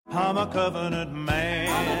I'm a covenant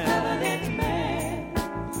man.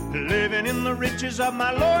 Living in the riches of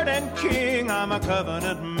my Lord and King. I'm a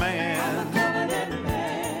covenant man.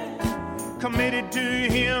 Committed to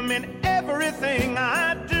Him in everything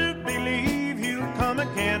I do. Believe He'll come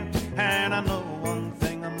again. And I know one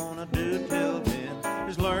thing I'm gonna do till then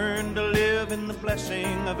is learn to live in the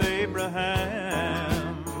blessing of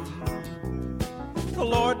Abraham. The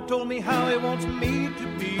Lord told me how He wants me to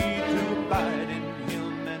be, to abide in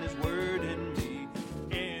Him and His word in me.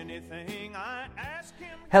 Anything I ask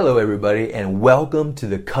Him. Hello everybody, and welcome to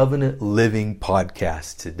the Covenant Living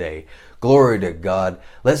Podcast today. Glory to God.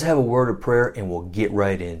 Let's have a word of prayer and we'll get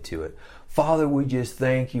right into it. Father, we just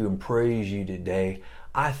thank you and praise you today.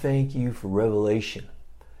 I thank you for revelation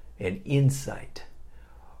and insight,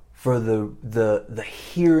 for the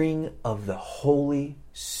hearing of the Holy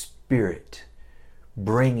Spirit,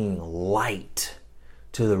 bringing light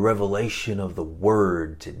to the revelation of the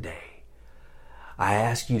Word today. I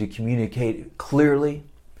ask you to communicate clearly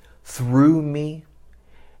through me,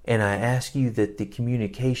 and I ask you that the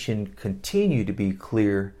communication continue to be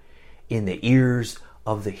clear in the ears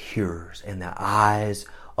of the hearers and the eyes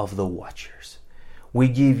of the watchers. We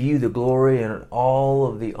give you the glory and all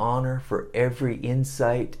of the honor for every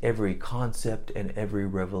insight, every concept, and every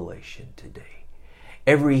revelation today.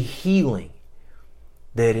 Every healing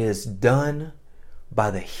that is done by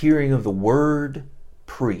the hearing of the word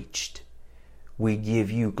preached. We give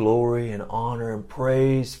you glory and honor and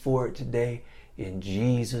praise for it today in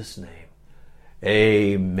Jesus' name.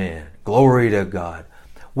 Amen. Glory to God.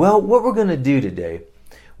 Well, what we're going to do today,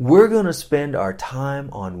 we're going to spend our time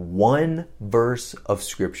on one verse of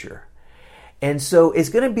Scripture. And so it's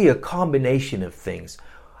going to be a combination of things.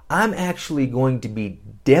 I'm actually going to be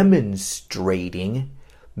demonstrating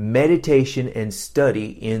meditation and study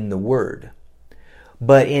in the Word.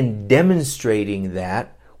 But in demonstrating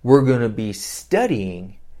that, we're going to be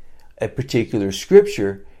studying a particular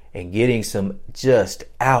Scripture and getting some just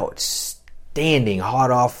outstanding, hot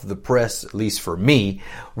off the press, at least for me,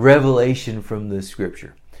 revelation from the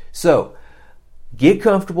Scripture. So, get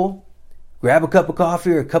comfortable, grab a cup of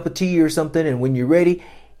coffee or a cup of tea or something, and when you're ready,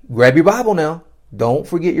 grab your Bible now. Don't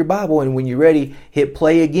forget your Bible, and when you're ready, hit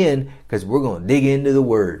play again, because we're going to dig into the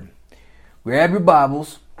Word. Grab your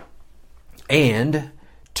Bibles and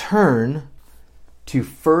turn to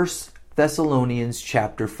 1 Thessalonians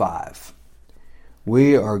chapter 5.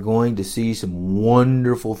 We are going to see some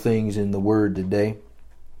wonderful things in the Word today.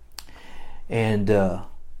 And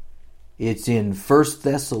it's in 1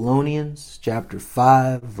 Thessalonians chapter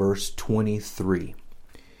 5, verse 23.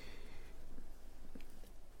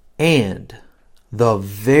 And the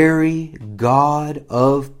very God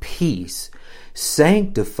of peace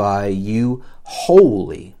sanctify you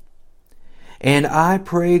wholly. And I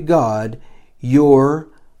pray God your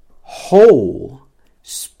whole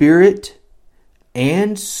spirit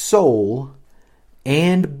and soul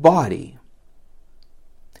and body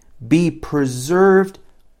be preserved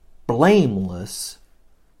blameless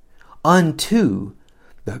unto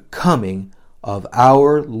the coming of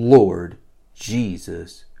our Lord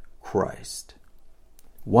Jesus Christ.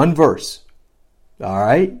 One verse. All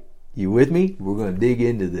right? You with me? We're going to dig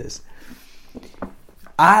into this.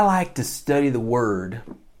 I like to study the Word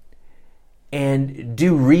and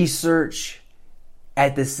do research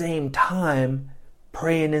at the same time,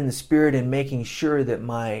 praying in the Spirit and making sure that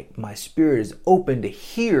my spirit is open to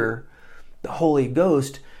hear the Holy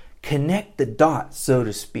Ghost connect the dots, so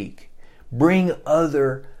to speak. Bring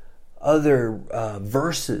other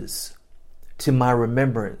verses to my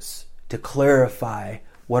remembrance to clarify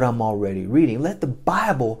what I'm already reading. Let the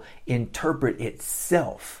Bible interpret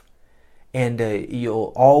itself, and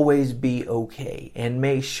you'll always be okay. And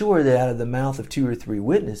make sure that out of the mouth of 2 or 3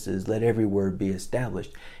 witnesses, let every word be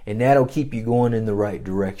established. And that'll keep you going in the right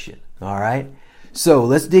direction. All right? So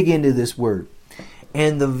let's dig into this word.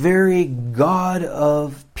 And the very God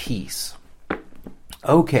of peace.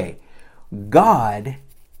 Okay. God,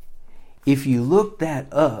 if you look that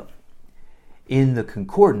up in the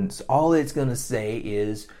concordance, all it's going to say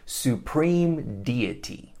is supreme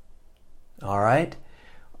deity. All right?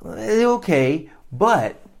 Okay,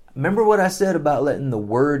 but remember what I said about letting the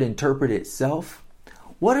Word interpret itself?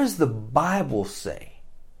 What does the Bible say?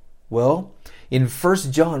 Well, in 1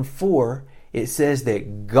 John 4, it says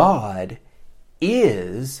that God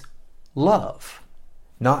is love.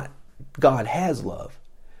 Not God has love.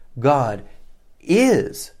 God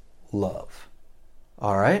is love.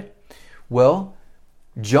 All right? Well,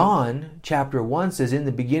 John chapter 1 says, in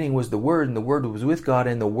the beginning was the Word, and the Word was with God,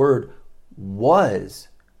 and the Word was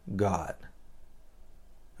God.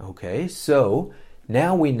 Okay, so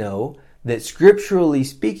now we know that scripturally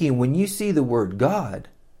speaking, when you see the word God,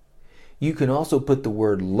 you can also put the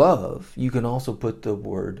word love. You can also put the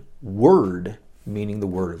word word, meaning the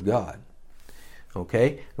word of God.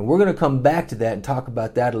 Okay? And we're going to come back to that and talk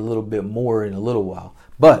about that a little bit more in a little while.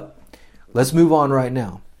 But let's move on right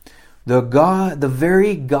now. The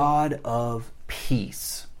very God of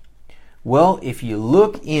peace. Well, if you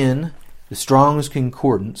look in the Strong's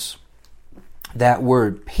Concordance, that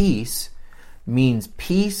word peace means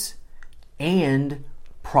peace and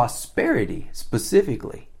prosperity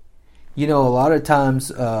specifically. You know, a lot of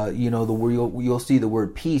times, you'll see the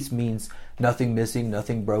word peace means nothing missing,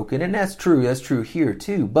 nothing broken, and that's true. That's true here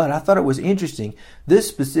too. But I thought it was interesting. This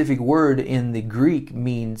specific word in the Greek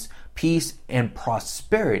means peace and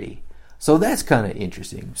prosperity. So that's kind of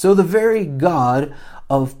interesting. So the very God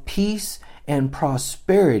of peace and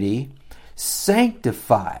prosperity,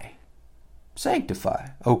 sanctify.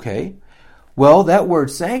 Okay. Well, that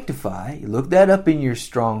word sanctify, you look that up in your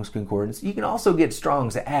Strong's Concordance. You can also get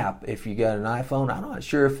Strong's app if you got an iPhone. I'm not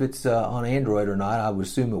sure if it's on Android or not. I would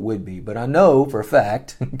assume it would be. But I know for a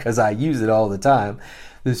fact, because I use it all the time,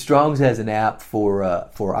 the Strong's has an app for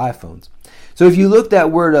iPhones. So if you look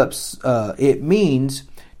that word up, it means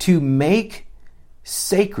to make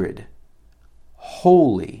sacred,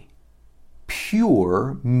 holy,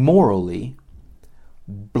 pure, morally,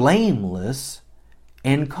 blameless,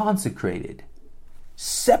 and consecrated.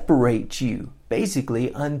 Separate you,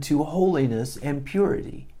 basically, unto holiness and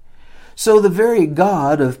purity. So the very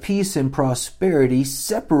God of peace and prosperity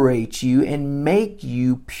separates you and make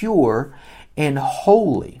you pure and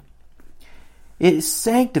holy. It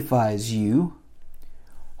sanctifies you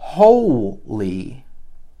holy.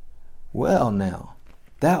 Well, now,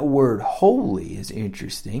 that word holy is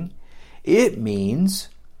interesting. It means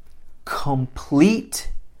complete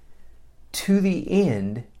to the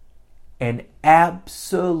end and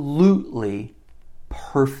absolutely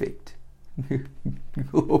perfect.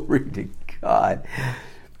 Glory to God.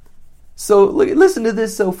 So listen to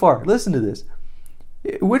this so far. Listen to this.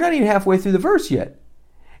 We're not even halfway through the verse yet.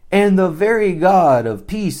 And the very God of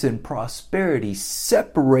peace and prosperity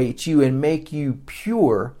separates you and make you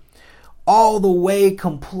pure, all the way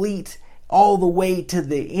complete, all the way to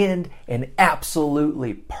the end, and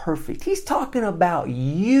absolutely perfect. He's talking about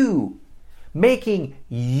you, making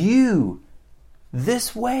you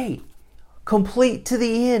this way, complete to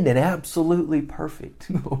the end and absolutely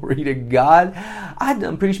perfect. Glory to God. I've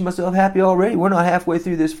done preached myself happy already. We're not halfway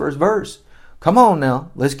through this first verse. Come on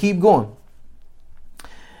now, let's keep going.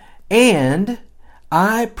 And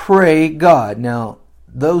I pray God. Now,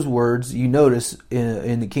 those words, you notice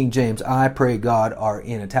in the King James, I pray God, are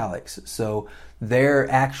in italics. So they're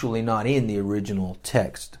actually not in the original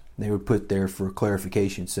text. They were put there for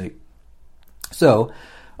clarification's sake. So,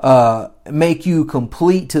 make you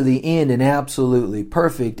complete to the end and absolutely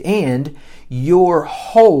perfect, and your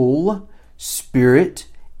whole spirit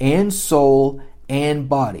and soul and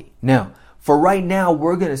body. Now, for right now,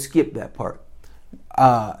 we're going to skip that part.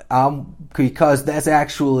 Because that's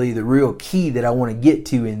actually the real key that I want to get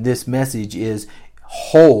to in this message is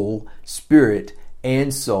whole spirit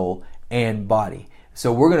and soul and body.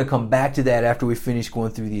 So we're going to come back to that after we finish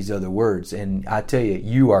going through these other words. And I tell you,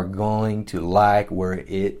 you are going to like where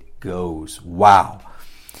it goes. Wow.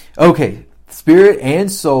 Okay. Spirit and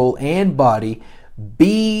soul and body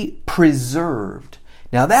be preserved.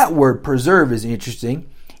 Now that word preserve is interesting.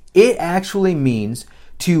 It actually means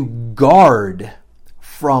to guard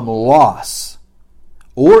from loss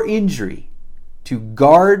or injury, to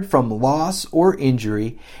guard from loss or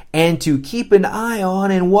injury, and to keep an eye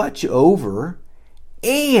on and watch over,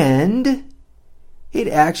 and it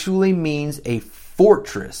actually means a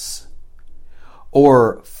fortress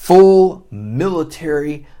or full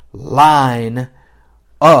military line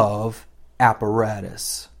of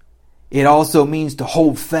apparatus. It also means to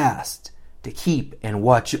hold fast, to keep and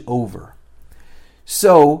watch over.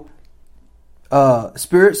 So,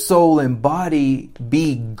 spirit, soul, and body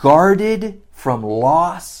be guarded from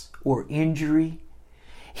loss or injury.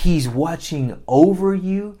 He's watching over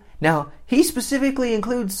you. Now, he specifically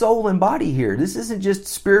includes soul and body here. This isn't just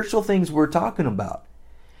spiritual things we're talking about.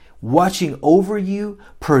 Watching over you,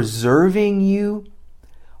 preserving you,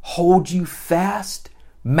 hold you fast,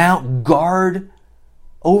 mount guard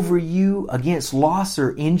over you against loss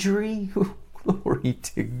or injury. Glory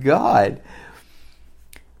to God.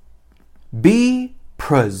 Be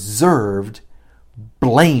preserved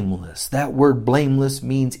blameless. That word blameless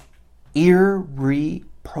means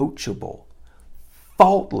irreproachable,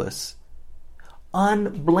 faultless,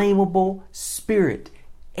 unblameable spirit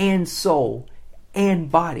and soul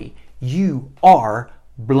and body. You are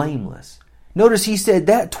blameless. Notice he said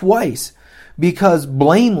that twice, because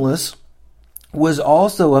blameless was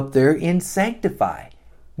also up there in sanctify,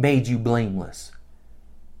 made you blameless.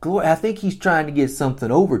 Glory, I think he's trying to get something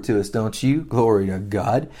over to us, don't you? Glory to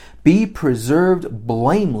God. Be preserved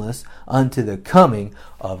blameless unto the coming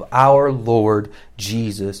of our Lord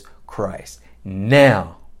Jesus Christ.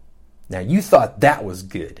 Now you thought that was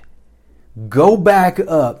good. Go back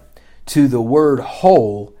up to the word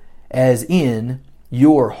whole, as in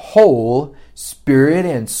your whole spirit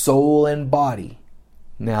and soul and body.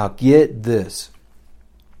 Now get this.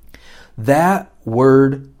 That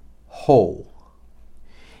word whole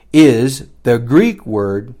is the Greek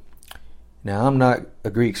word. Now, I'm not a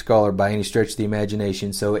Greek scholar by any stretch of the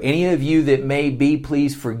imagination, so any of you that may be,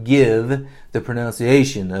 please forgive the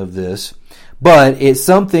pronunciation of this, but it's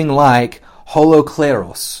something like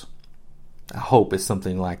holokleros. I hope it's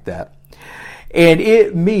something like that. And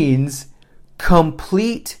it means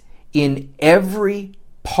complete in every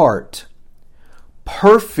part,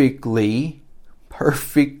 perfectly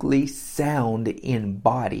sound in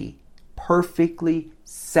body, perfectly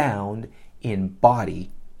sound in body,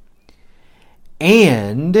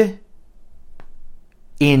 and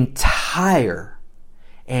entire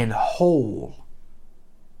and whole.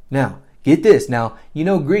 Now, get this. Now, you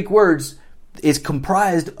know Greek words is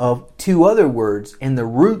comprised of two other words, and the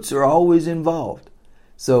roots are always involved.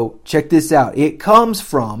 So check this out. It comes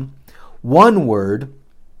from one word,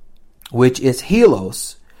 which is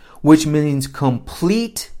helos, which means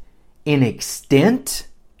complete in extent,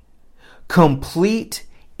 complete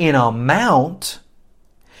in amount,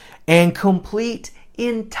 and complete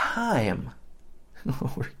in time.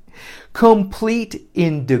 Complete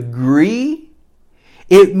in degree.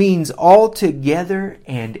 It means altogether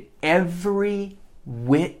and every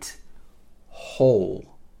whit whole.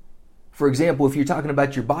 For example, if you're talking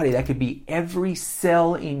about your body, that could be every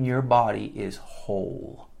cell in your body is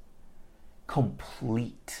whole.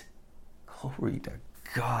 Complete. Glory to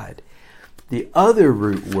God. The other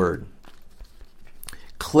root word,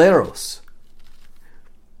 kleros.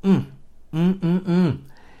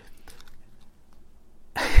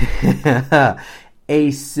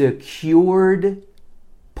 A secured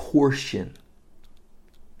portion.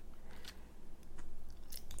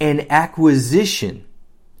 An acquisition.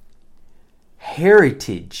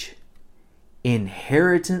 Heritage.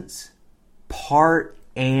 Inheritance. Part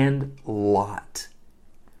and lot.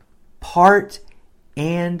 Part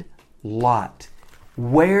and lot.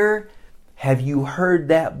 Where have you heard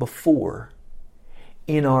that before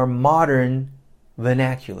in our modern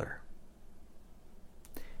vernacular?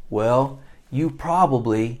 Well, you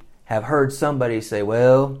probably have heard somebody say,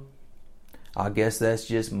 well, I guess that's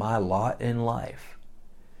just my lot in life.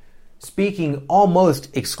 Speaking almost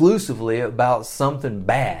exclusively about something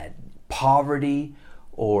bad, poverty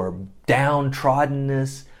or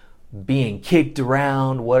downtroddenness, being kicked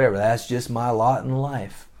around, whatever. That's just my lot in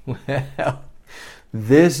life. Well,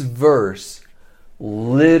 this verse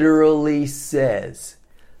literally says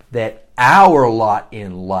that our lot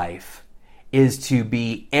in life is to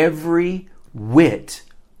be every whit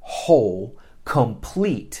whole,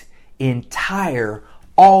 complete, entire,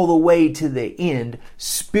 all the way to the end,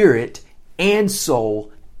 spirit and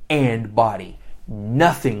soul and body.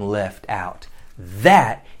 Nothing left out.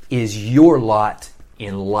 That is your lot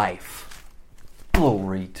in life.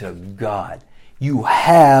 Glory to God. You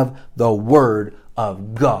have the Word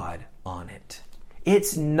of God on it.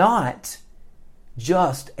 It's not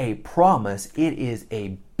just a promise. It is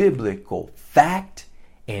a biblical fact,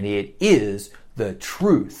 and it is the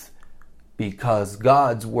truth, because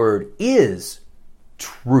God's Word is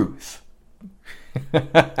truth.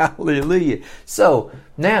 Hallelujah. So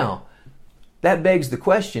now, that begs the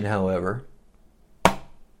question, however,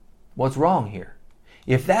 what's wrong here?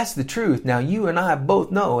 If that's the truth, now you and I both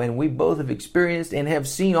know, and we both have experienced and have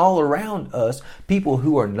seen all around us people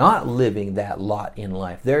who are not living that lot in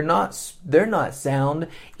life. They're not sound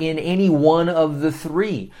in any one of the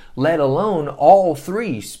three, let alone all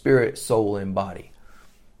three, spirit, soul, and body.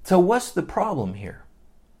 So what's the problem here?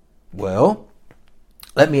 Well,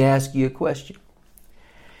 let me ask you a question.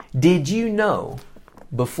 Did you know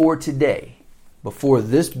before today, before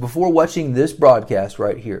watching this broadcast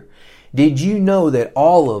right here, did you know that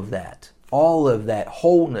all of that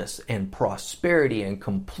wholeness and prosperity and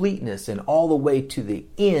completeness and all the way to the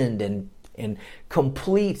end and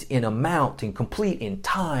complete in amount and complete in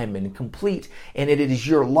time and complete, and it is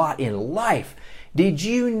your lot in life? Did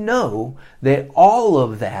you know that all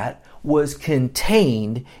of that was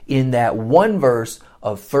contained in that one verse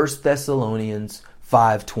of 1 Thessalonians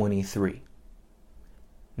 5:23?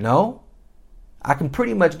 No? I can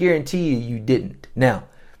pretty much guarantee you didn't. Now,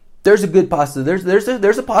 There's a good possibility.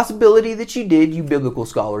 There's a possibility that you did. You biblical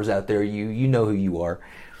scholars out there, you know who you are.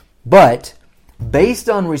 But based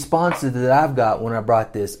on responses that I've got when I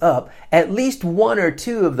brought this up, at least one or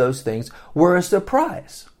two of those things were a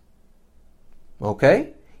surprise.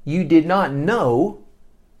 Okay? You did not know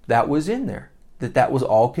that was in there, that was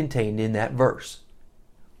all contained in that verse.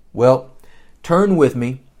 Well, turn with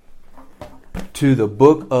me to the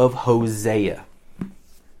book of Hosea.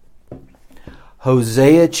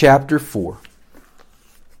 Hosea chapter 4.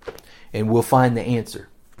 And we'll find the answer.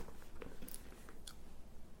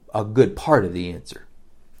 A good part of the answer.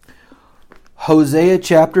 Hosea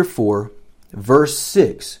chapter 4, verse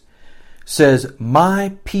 6 says,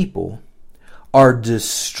 "My people are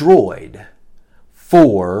destroyed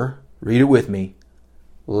for," read it with me,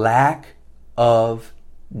 "lack of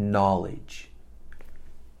knowledge."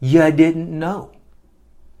 You didn't know.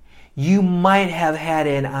 You might have had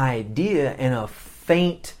an idea and a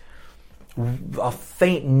faint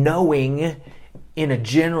knowing in a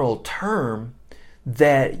general term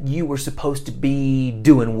that you were supposed to be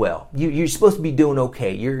doing well. You're supposed to be doing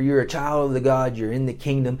okay. You're a child of the God. You're in the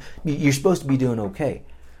kingdom. You're supposed to be doing okay.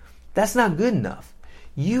 That's not good enough.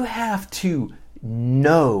 You have to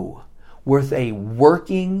know with a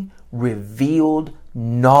working, revealed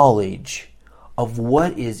knowledge of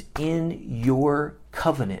what is in your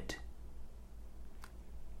covenant.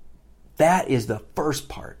 That is the first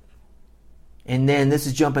part. And then this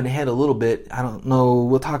is jumping ahead a little bit. I don't know.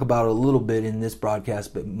 We'll talk about it a little bit in this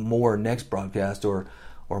broadcast, but more next broadcast or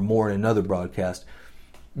more in another broadcast.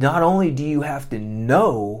 Not only do you have to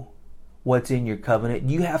know what's in your covenant,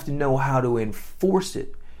 you have to know how to enforce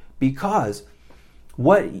it. Because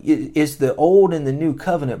what is the old and the new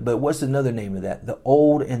covenant, but what's another name of that? The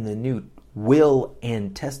old and the new will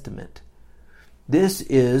and testament. This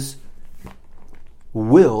is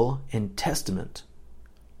will and testament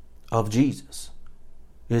of Jesus.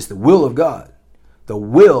 It's the will of God. The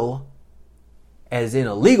will, as in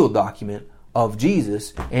a legal document, of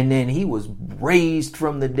Jesus. And then he was raised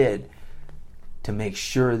from the dead to make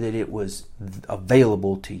sure that it was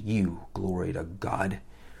available to you. Glory to God.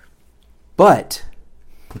 But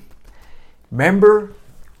remember,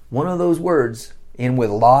 one of those words in with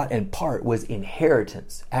lot and part was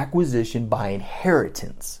inheritance. Acquisition by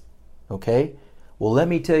inheritance. Okay? Well, let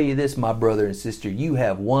me tell you this, my brother and sister. You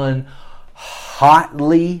have one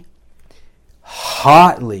hotly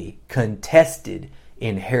contested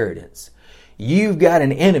inheritance. You've got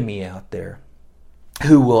an enemy out there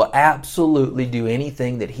who will absolutely do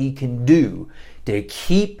anything that he can do to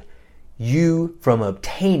keep you from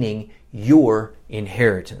obtaining your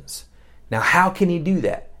inheritance. Now, how can he do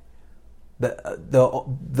that?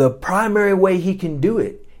 The primary way he can do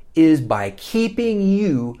it is by keeping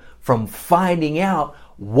you from finding out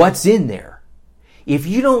what's in there. If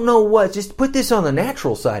you don't know just put this on the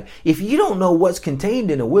natural side. If you don't know what's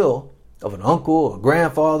contained in a will of an uncle, a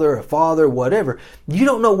grandfather, a father, whatever, you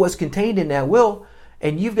don't know what's contained in that will,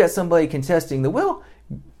 and you've got somebody contesting the will,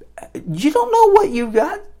 you don't know what you've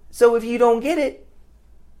got. So if you don't get it,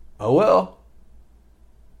 oh well.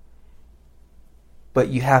 But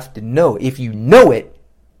you have to know. If you know it,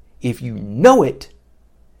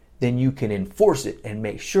 then you can enforce it and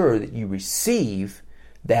make sure that you receive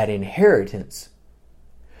that inheritance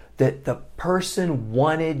that the person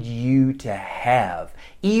wanted you to have.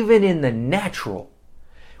 Even in the natural,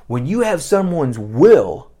 when you have someone's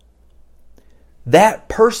will, that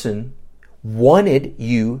person wanted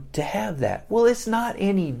you to have that. Well, it's not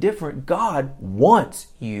any different. God wants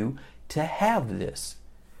you to have this.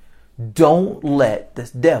 Don't let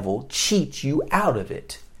the devil cheat you out of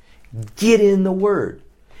it. Get in the Word.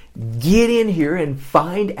 Get in here and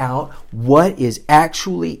find out what is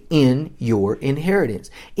actually in your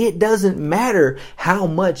inheritance. It doesn't matter how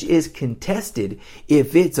much is contested.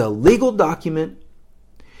 If it's a legal document,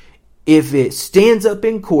 if it stands up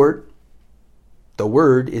in court, the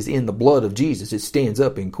Word is in the blood of Jesus. It stands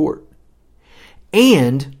up in court.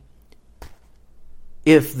 And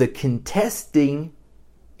if the contesting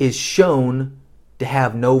is shown to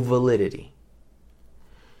have no validity.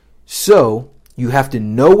 So, you have to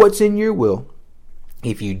know what's in your will.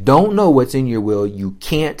 If you don't know what's in your will, you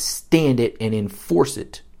can't stand it and enforce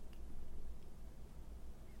it.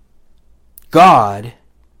 God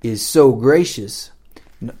is so gracious.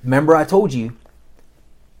 Remember I told you,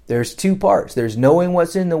 there's two parts. There's knowing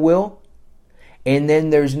what's in the will, and then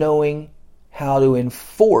there's knowing how to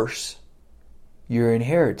enforce your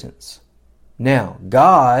inheritance. Now,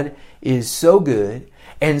 God is so good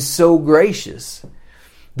and so gracious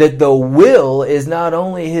that the will is not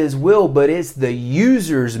only His will, but it's the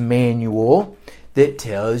user's manual that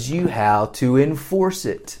tells you how to enforce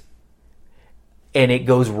it. And it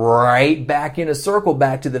goes right back in a circle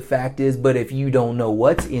back to the fact is, but if you don't know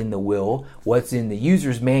what's in the will, what's in the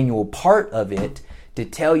user's manual part of it to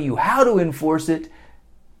tell you how to enforce it,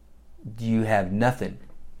 you have nothing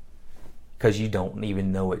because you don't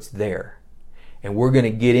even know it's there. And we're going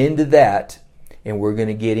to get into that, and we're going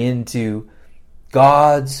to get into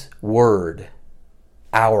God's Word,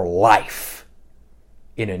 our life,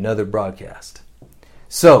 in another broadcast.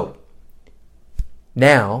 So,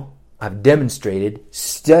 now I've demonstrated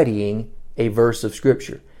studying a verse of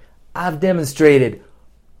Scripture. I've demonstrated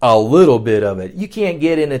a little bit of it. You can't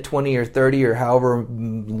get in a 20 or 30 or however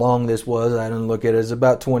long this was. I didn't look at it. It's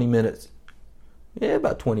about 20 minutes. Yeah,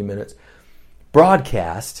 about 20 minutes.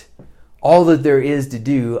 Broadcast all that there is to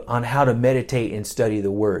do on how to meditate and study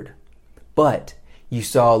the Word. But you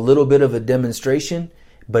saw a little bit of a demonstration,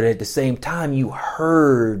 but at the same time you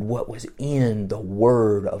heard what was in the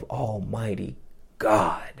Word of Almighty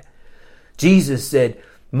God. Jesus said,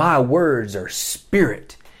 my words are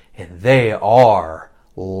spirit and they are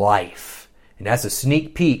life. And that's a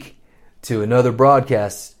sneak peek to another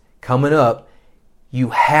broadcast coming up.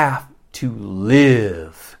 You have to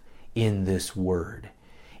live in this Word.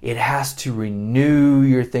 It has to renew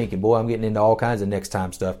your thinking. Boy, I'm getting into all kinds of next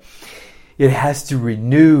time stuff. It has to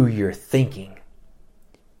renew your thinking.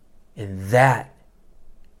 And that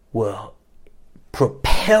will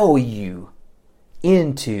propel you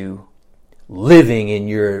into living in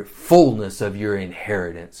your fullness of your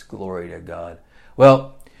inheritance. Glory to God.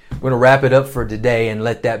 Well, we're going to wrap it up for today and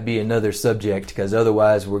let that be another subject, because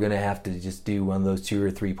otherwise we're going to have to just do one of those 2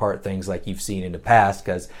 or 3 part things like you've seen in the past,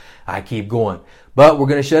 because I keep going. But we're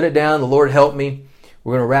going to shut it down. The Lord help me.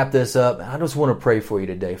 We're going to wrap this up. I just want to pray for you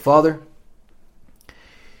today. Father,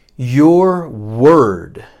 your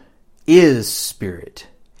Word is spirit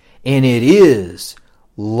and it is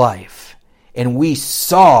life. And we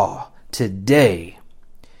saw today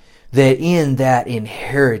that in that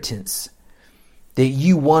inheritance that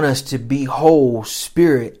you want us to be whole,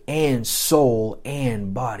 spirit and soul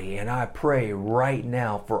and body. And I pray right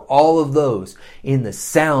now for all of those in the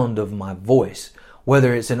sound of my voice,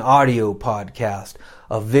 whether it's an audio podcast,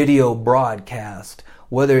 a video broadcast,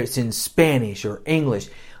 whether it's in Spanish or English.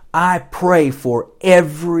 I pray for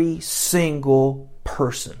every single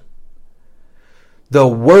person. The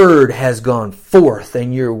Word has gone forth,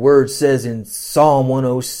 and your Word says in Psalm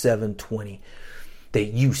 107:20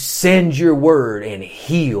 that you send your Word and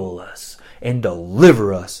heal us and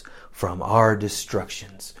deliver us from our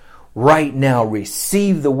destructions. Right now,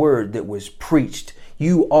 receive the Word that was preached.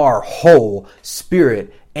 You are whole,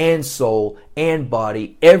 spirit and soul and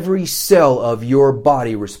body. Every cell of your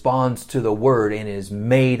body responds to the Word and is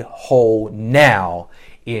made whole now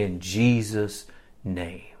in Jesus'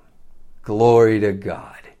 name. Glory to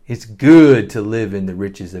God. It's good to live in the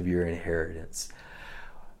riches of your inheritance.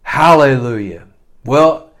 Hallelujah.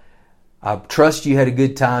 Well, I trust you had a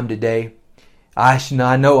good time today. I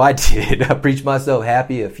know I did. I preached myself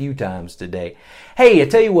happy a few times today. Hey, I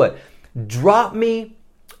tell you what, drop me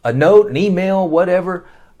a note, an email, whatever.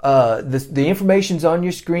 The information's on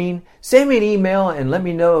your screen. Send me an email and let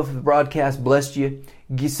me know if the broadcast blessed you.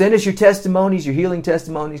 Send us your testimonies, your healing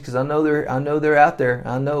testimonies, because I know they're out there.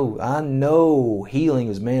 I know healing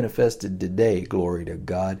was manifested today. Glory to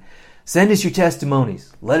God. Send us your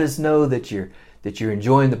testimonies. Let us know that you're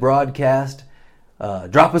enjoying the broadcast.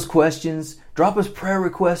 Drop us questions. Drop us prayer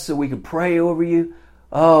requests so we can pray over you.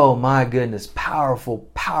 Oh my goodness, powerful,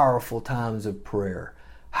 powerful times of prayer.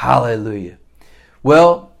 Hallelujah.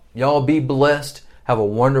 Well, y'all be blessed. Have a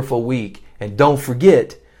wonderful week. And don't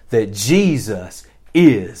forget that Jesus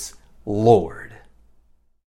is Lord.